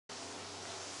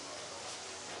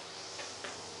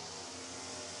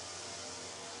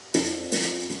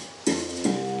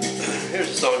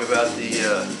a song about the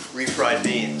refried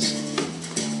beans.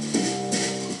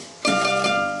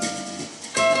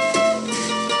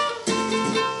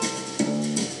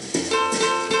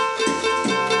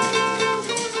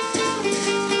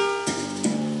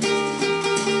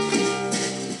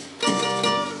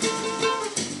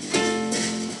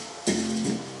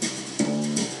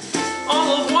 All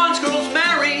of one's girls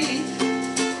married,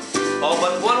 all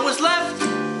but one was left.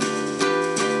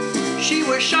 She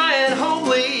was shy and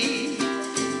homely,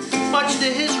 much to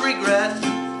his regret.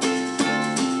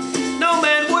 No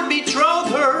man would betroth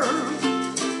her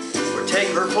or take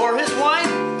her for his wife.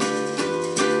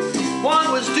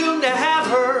 One was doomed to have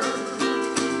her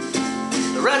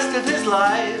the rest of his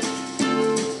life.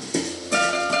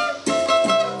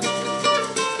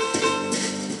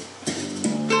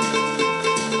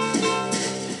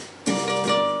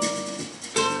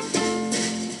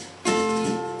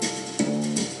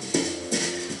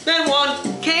 Then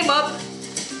one came up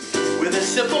with a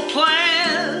simple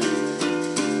plan.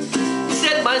 He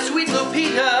said, "My sweet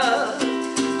Lupita,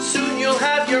 soon you'll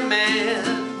have your man.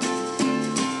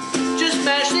 Just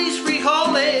mash these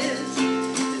frijoles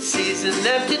and season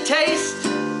them to taste.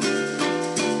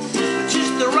 With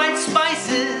just the right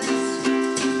spices,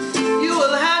 you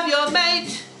will have your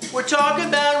mate." We're talking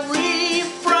about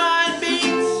refried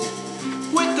beans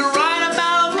with the right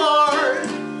amount of lard.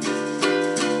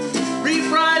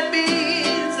 Refried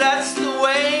beans, that's the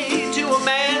way to a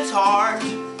man's heart.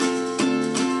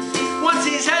 Once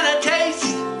he's had a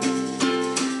taste,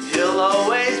 he'll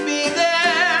always be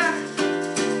there.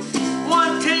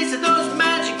 One taste of those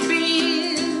magic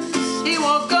beans, he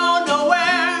won't go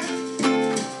nowhere.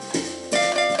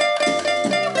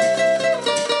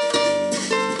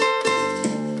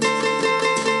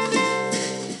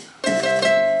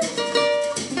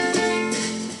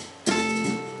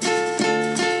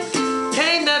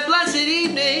 Came that blessed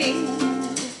evening,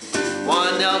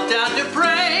 one knelt down to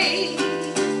pray.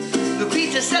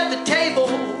 Lupita set the table,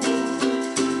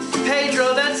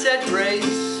 Pedro then said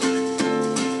grace.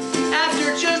 After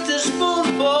just a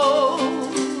spoonful,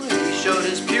 he showed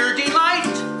his pure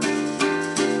delight.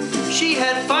 She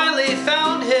had finally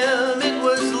found him, it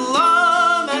was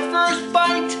love at first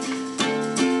bite.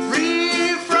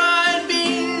 Refried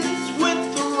beans with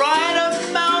the right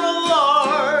amount of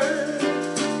lard.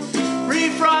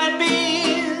 Refried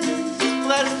beans,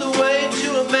 that's the way to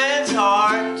a man's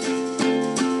heart.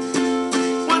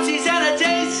 Once he's had a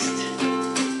taste,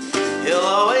 he'll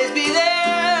always be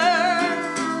there.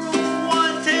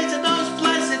 One taste of those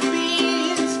blessed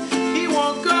beans, he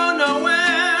won't go nowhere.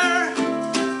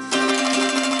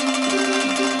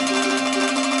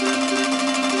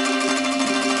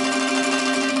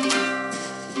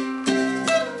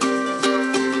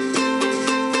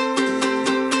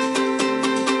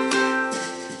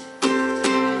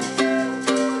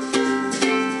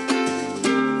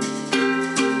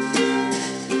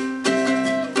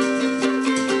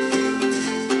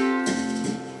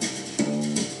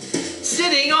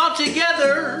 Sitting all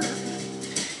together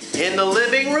in the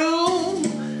living room,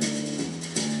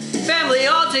 family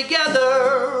all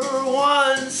together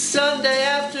one Sunday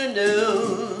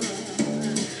afternoon.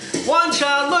 One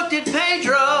child looked at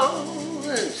Pedro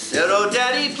and said, "Oh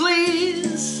Daddy,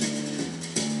 please,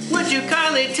 would you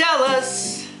kindly tell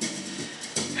us,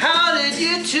 how did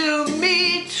you two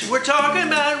meet?" We're talking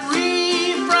about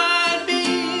refried